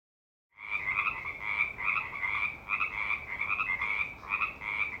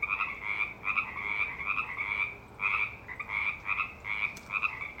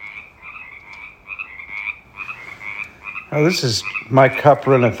Oh, this is My Cup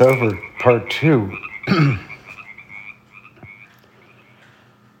Runneth Over, Part 2.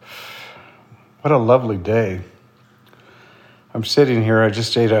 What a lovely day. I'm sitting here. I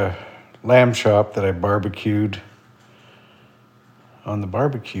just ate a lamb chop that I barbecued on the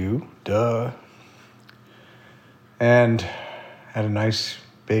barbecue, and had a nice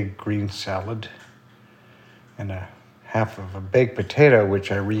big green salad and a half of a baked potato,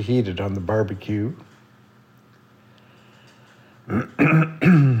 which I reheated on the barbecue.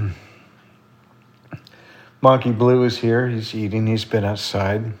 Monkey Blue is here. He's eating. He's been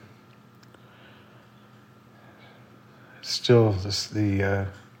outside. Still, the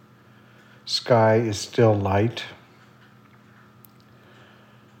sky is still light.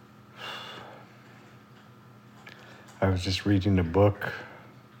 I was just reading a book.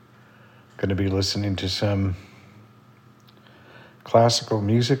 Going to be listening to some classical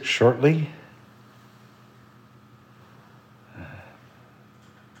music shortly.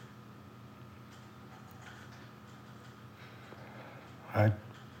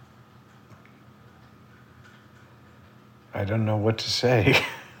 I don't know what to say.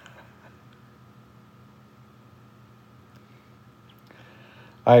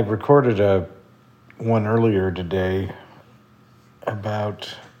 I recorded one earlier today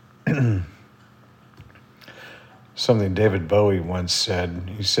about something David Bowie once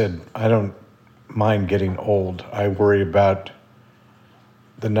said. He said, "I don't mind getting old. I worry about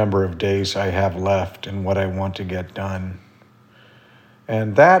the number of days I have left and what I want to get done."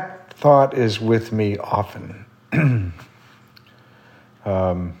 And that thought is with me often.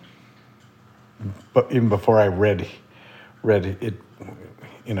 But even before I read it,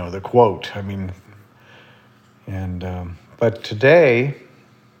 the quote. But today,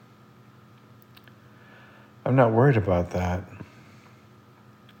 I'm not worried about that.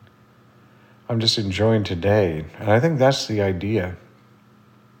 I'm just enjoying today, and I think that's the idea.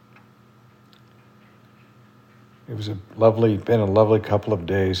 It was been a lovely couple of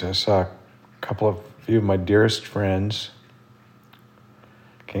days. I saw a few of my dearest friends.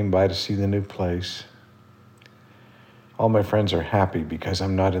 Came by to see the new place. All my friends are happy because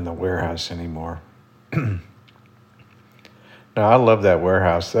I'm not in the warehouse anymore. Now, I love that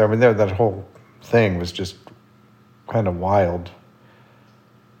warehouse. That whole thing was just kind of wild.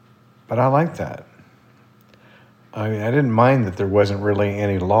 But I like that. I didn't mind that there wasn't really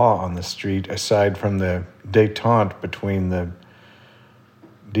any law on the street aside from the détente between the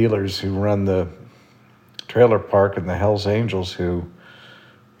dealers who run the trailer park and the Hells Angels who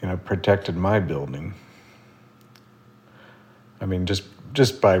protected my building.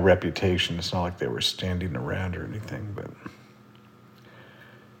 Just by reputation. It's not like they were standing around or anything, but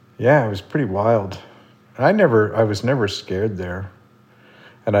yeah, it was pretty wild. I was never scared there.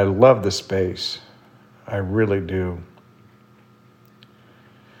 And I love the space. I really do.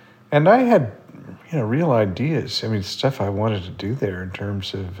 And I had, real ideas. Stuff I wanted to do there in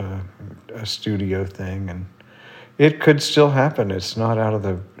terms of a studio thing, and it could still happen. It's not out of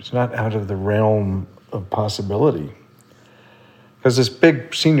the realm of possibility. Because this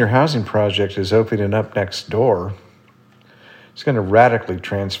big senior housing project is opening up next door. It's going to radically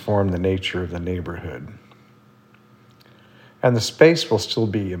transform the nature of the neighborhood. And the space will still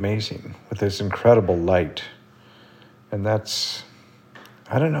be amazing with this incredible light. And that's,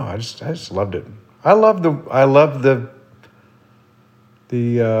 I don't know, I just loved it. I love the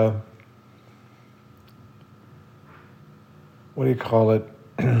what do you call it?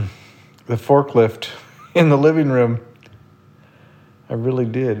 The forklift in the living room. I really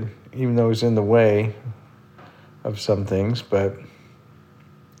did, even though it was in the way of some things.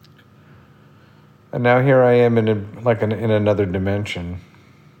 And now here I am in another dimension,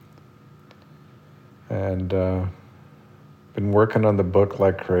 and been working on the book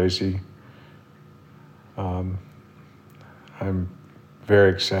like crazy. I'm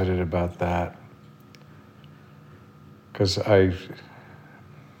very excited about that. Because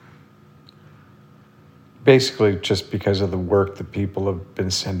basically just because of the work that people have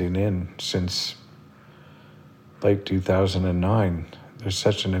been sending in since late 2009. There's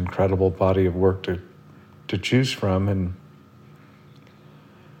such an incredible body of work to choose from, and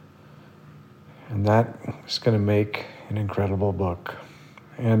that is going to make an incredible book.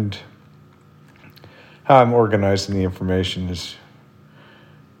 And how I'm organizing the information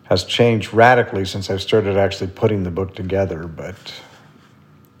has changed radically since I've started actually putting the book together, but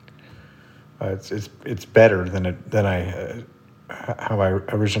it's better than how I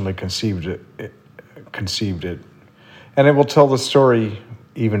originally conceived it, and it will tell the story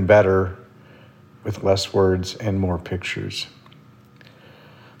even better with less words and more pictures.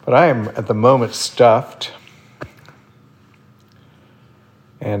 But I am at the moment stuffed.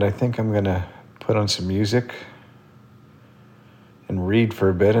 And I think I'm going to put on some music and read for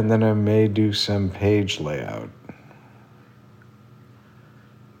a bit, and then I may do some page layout.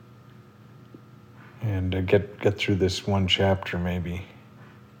 And get through this one chapter maybe.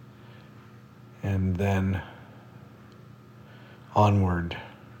 And then onward.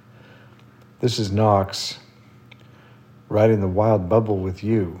 This is Knox, riding the wild bubble with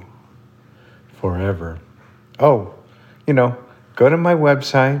you forever. Oh, go to my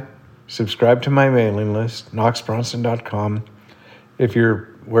website, subscribe to my mailing list, knoxbronson.com. If you're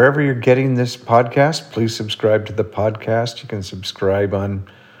wherever you're getting this podcast, please subscribe to the podcast. You can subscribe on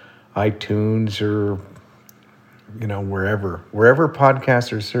iTunes or wherever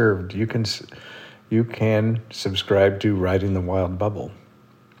podcasts are served. You can subscribe to Riding the Wild Bubble.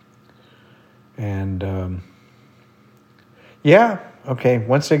 And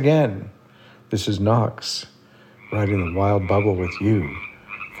once again, this is Knox, riding the wild bubble with you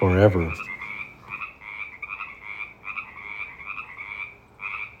forever.